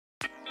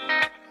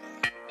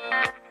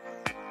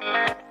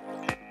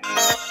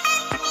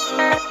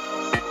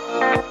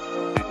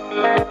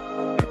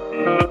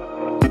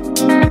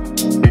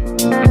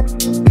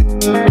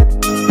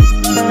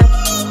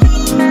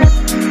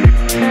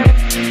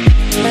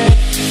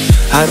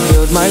I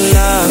build my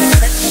love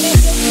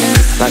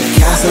like a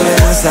castle in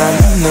the sun.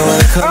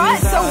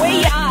 Alright, so we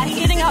are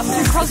heading up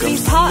to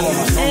Crosbie's hut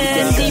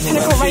in the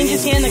Pinnacle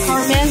Ranges here in the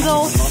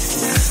Coromandel.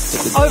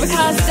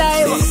 Overcast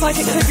day, looks like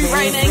it could be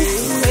raining.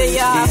 We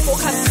are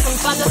forecasting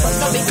some thunder, so it's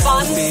going to be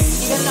fun.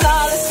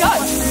 Let's go.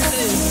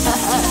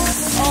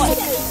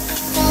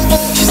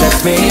 She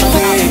sets me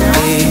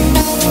free,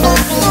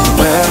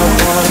 where I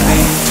wanna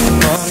be.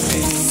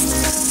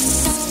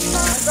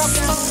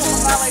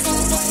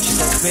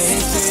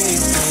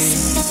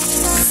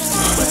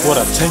 What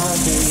up, team?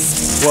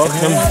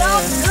 Welcome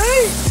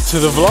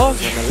to the vlog.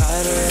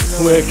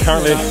 We're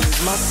currently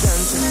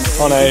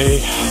on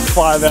a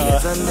 5-hour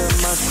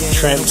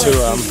tramp to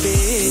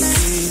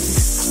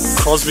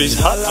Crosbie's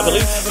hut, I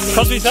believe.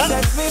 Crosbie's hut?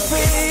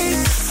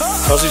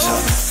 Crosbie's hut.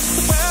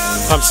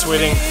 I'm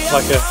sweating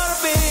like a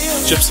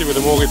gypsy with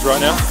a mortgage right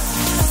now.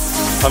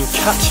 I'm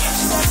cut,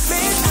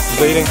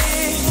 bleeding,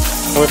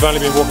 and we've only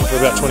been walking for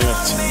about 20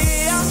 minutes.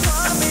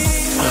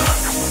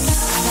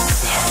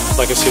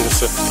 Like I said, it's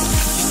the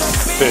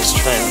first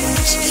tramp,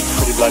 so it's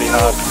pretty bloody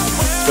hard.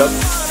 But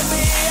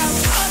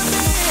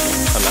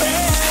I don't know,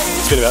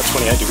 it's been about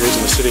 28 degrees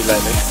in the city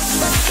lately,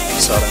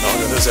 so I don't know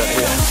what it is out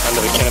here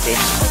under the canopy.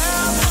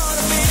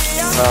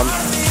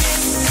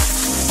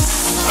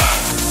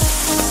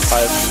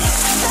 I've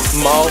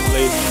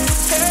mildly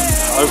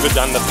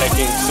overdone the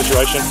packing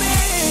situation,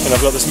 and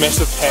I've got this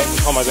massive pack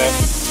on my back,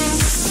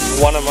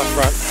 one on my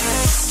front,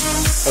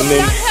 and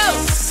then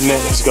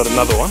Nat has got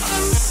another one.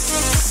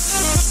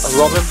 A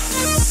Robin.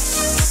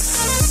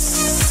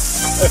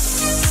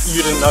 If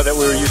you didn't know that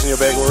we were using your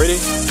bag already,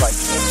 like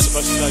I'm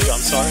supposed to tell you,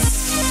 I'm sorry.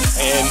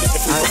 And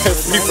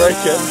if we break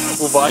it,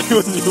 we'll buy you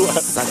a new one.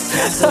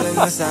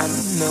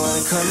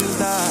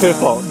 Her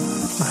fault.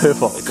 Her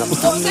fault.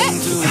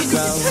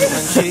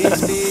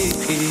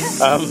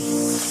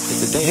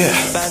 Yeah.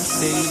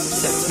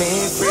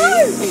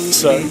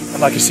 So,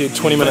 like I said,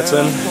 20 minutes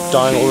in,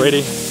 dying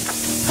already.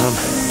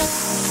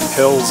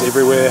 Hills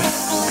everywhere.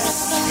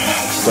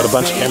 Got a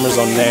bunch of cameras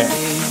on that.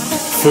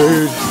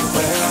 Food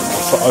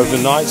for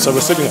overnight. So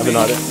we're sleeping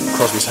overnight at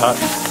Crosbie's hut.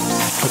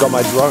 I've got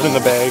my drone in the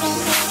bag.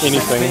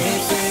 Anything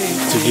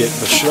to get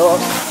the shot.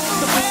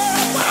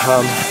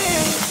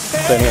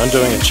 Planning on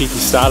doing a cheeky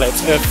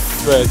starlapse if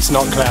it's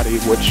not cloudy,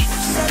 which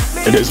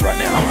it is right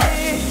now.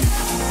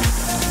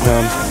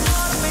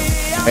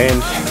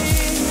 And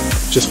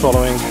just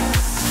following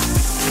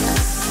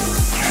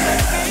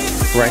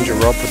Ranger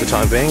Rob for the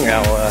time being,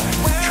 our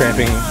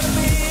tramping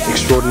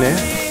extraordinaire.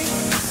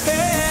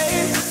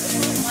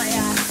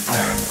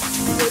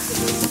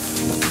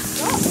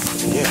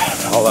 Yeah,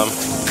 I'll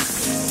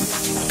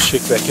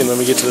check back in when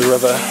we get to the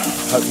river.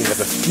 Hope we have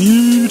a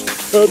feed.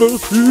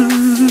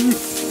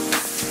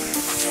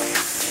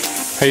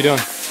 How you doing?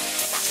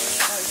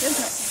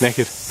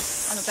 Naked?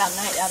 I'm about an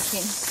 8 out of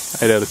 10.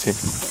 8 out of 10.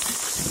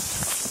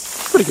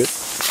 Pretty good.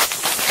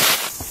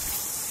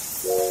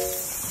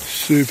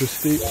 Super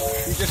steep.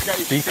 You just got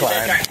your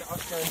decline. Back to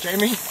Oscar and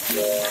Jamie.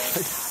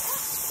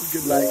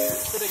 Good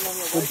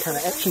good kind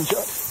of action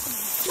shot.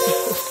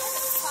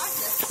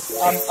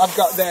 I've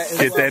got that.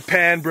 Get that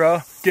pan,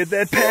 bro. Get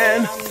that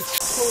pan.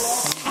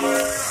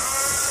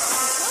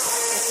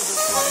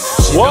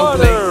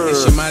 Water.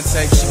 She my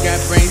type, she got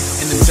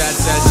brains, and the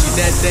she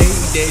that day.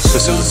 This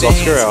is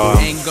Oscar, our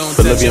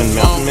Bolivian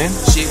mountain man.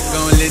 She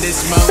gon' let it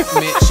smoke,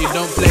 man. She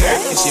don't play,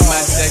 and she my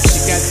type,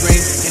 she got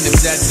brains, and the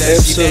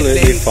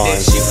absolutely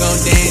fine. She gon'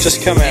 dance,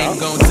 just come out.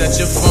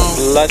 Touch her phone.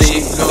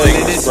 Bloody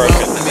thing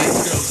broken.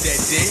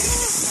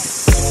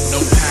 No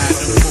power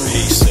to move.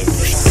 Piece of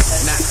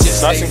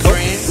nice and cool.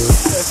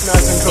 That's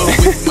nice and cool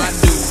with my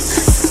dude.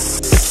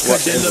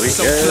 What you look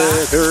so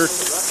together?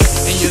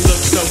 And you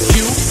look so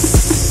cute.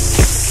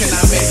 Can I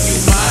make you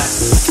mine?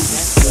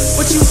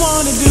 What you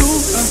wanna do?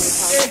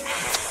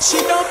 She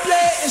don't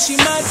play and she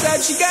my type.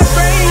 She got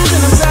brains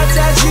and I'm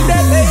type. She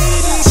that lady.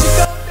 She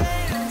gon'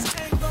 dance.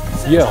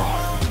 Yeah.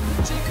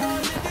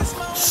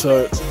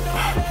 So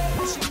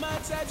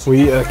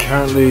we are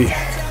currently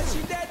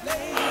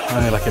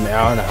only like an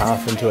hour and a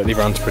half into it.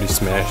 Everyone's pretty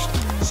smashed.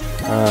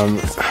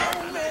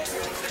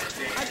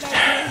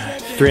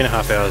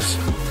 3.5 hours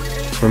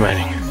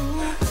remaining.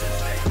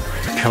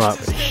 Come up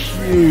a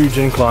huge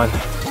incline.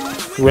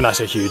 When I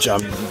say huge,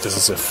 this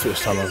is the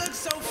first time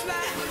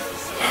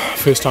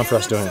for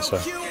us doing it, so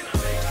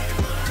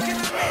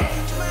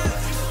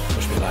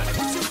wish me luck.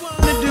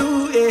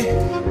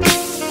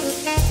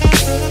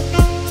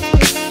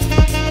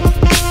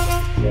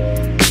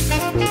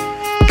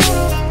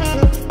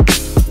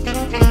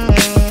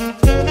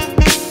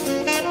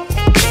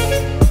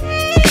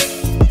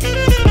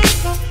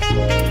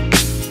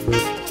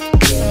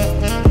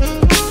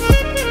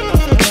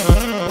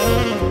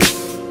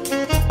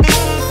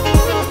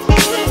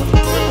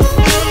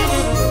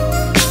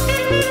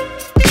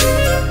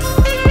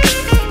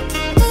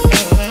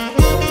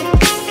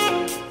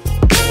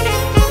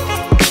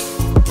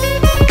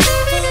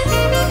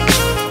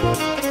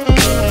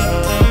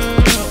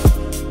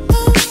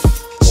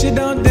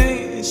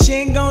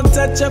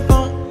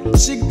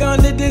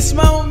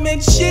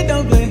 She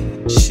don't play.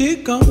 She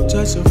gon'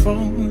 touch her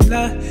phone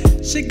like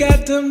she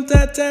got them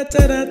ta ta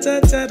ta ta ta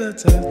ta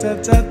ta ta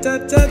ta ta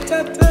ta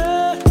ta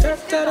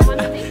ta.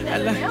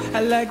 I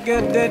like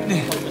good that, and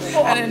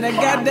then I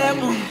got that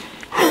one.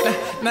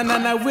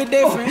 Nah, we're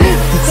different.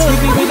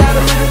 Sweet without a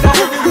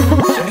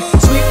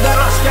sweet that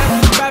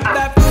bap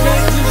bap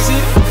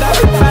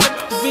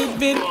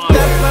beat.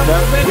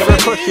 Give her a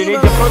push, you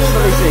need to push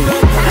for these things.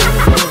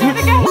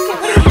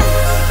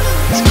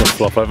 It's gonna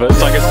flop over.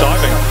 It's like it's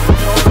diving.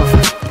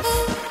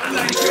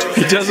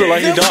 He does it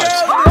like he dives.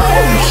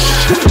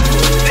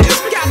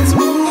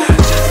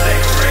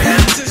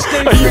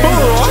 Are you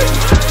alright?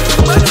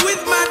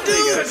 With my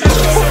dude,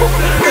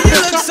 and you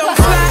look so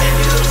fly,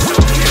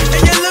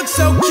 and you look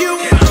so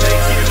cute.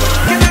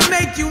 Can I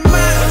make you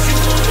mine?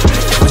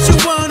 What you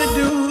wanna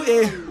do?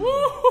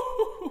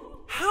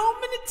 How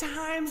many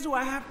times do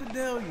I have to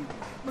tell you?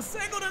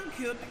 Masego done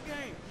killed the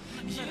game.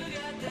 You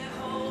got that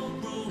whole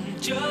room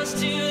just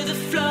to the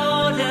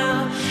floor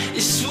now.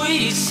 It's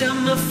sweet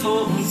summer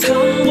fall,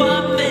 come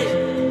what may.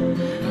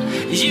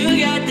 You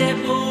got that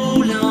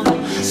mood on,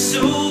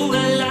 so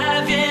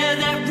alive, yeah,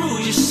 that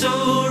rouge is so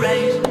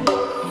right.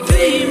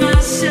 Be my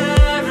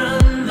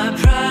siren, my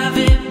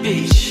private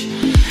beach.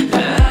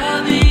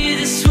 I'll be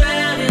the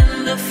swell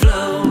in the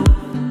flow.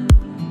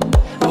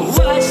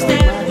 Watch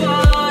that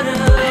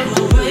water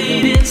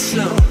waiting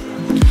slow.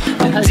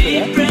 The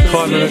deep breath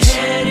 5 minutes.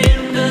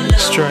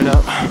 Straight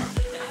up.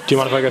 Do you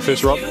mind if I go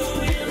first, Rob?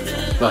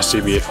 Nice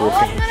CBF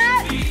walking.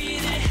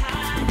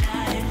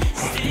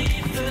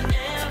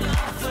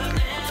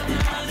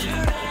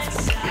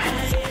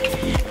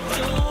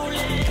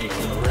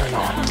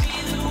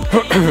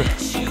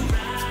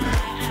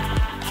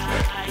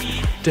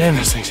 Damn,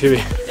 this thing's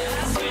heavy.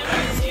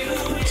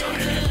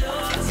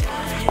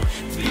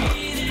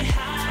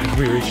 How did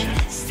we reach it?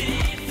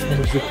 What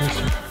was the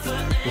question?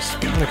 This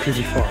kind of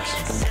creepy forest.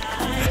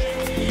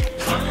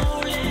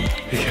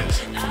 Because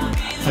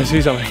I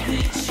see something.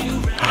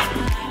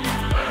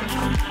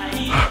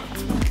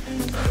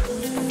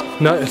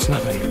 No, it's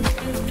nothing.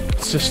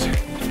 It's just.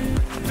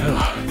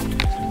 Oh,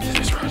 it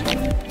is right.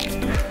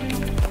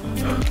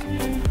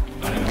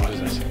 I don't know what is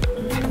this.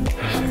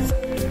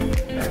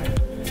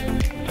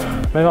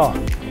 Maybe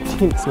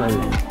tents, maybe.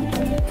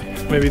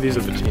 Maybe these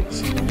are the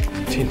tents.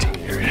 Tenting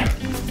area.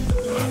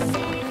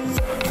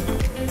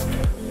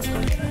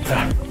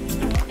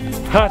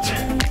 Hut.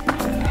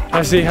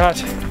 I see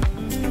hut.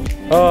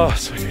 Oh,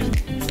 so good.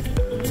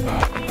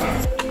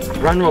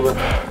 Run, Robert.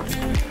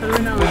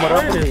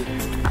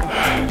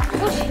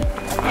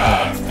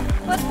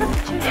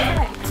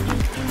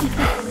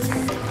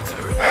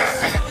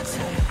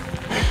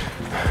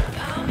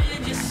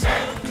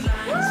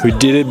 We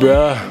did it,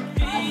 bro.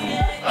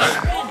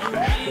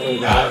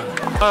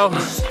 Oh,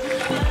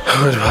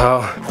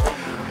 wow.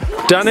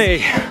 Done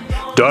it.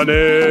 Done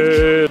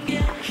it.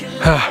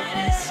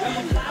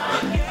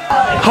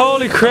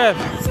 Holy crap.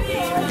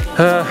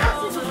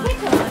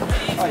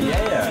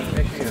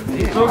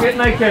 Go get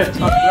naked.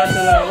 I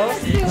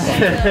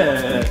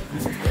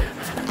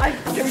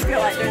don't feel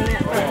like doing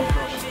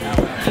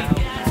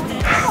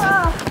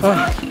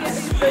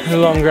that. The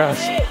long grass.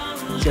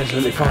 It's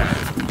absolutely fine.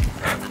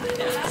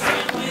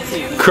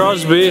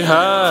 Crosbie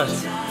hut.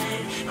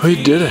 We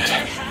did it.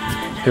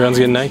 Everyone's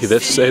getting naked.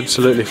 That's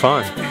absolutely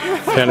fine.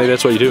 Apparently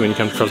that's what you do when you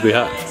come to Crosbie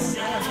hut.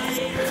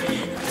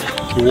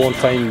 You won't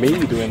find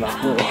me doing that.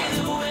 Oh.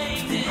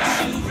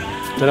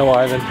 Don't know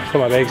why I haven't put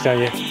my bags down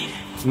yet.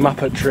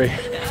 Muppet tree.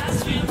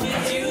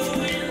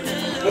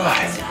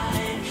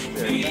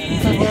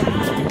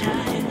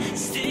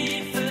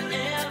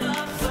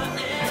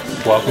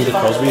 Welcome to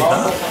Crosbie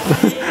hut.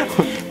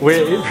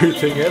 Where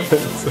everything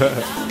happens.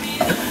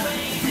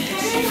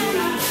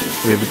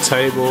 We have a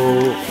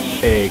table,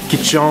 a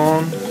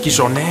kitchen,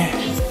 kitchenette.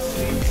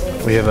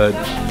 We have a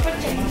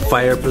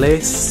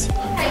fireplace.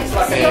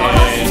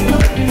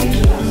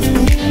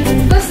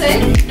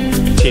 And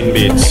 10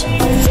 beds.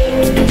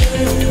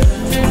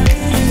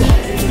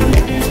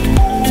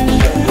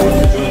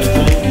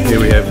 Here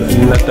we have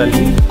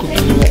Nathalie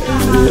cooking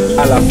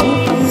à la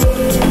fin.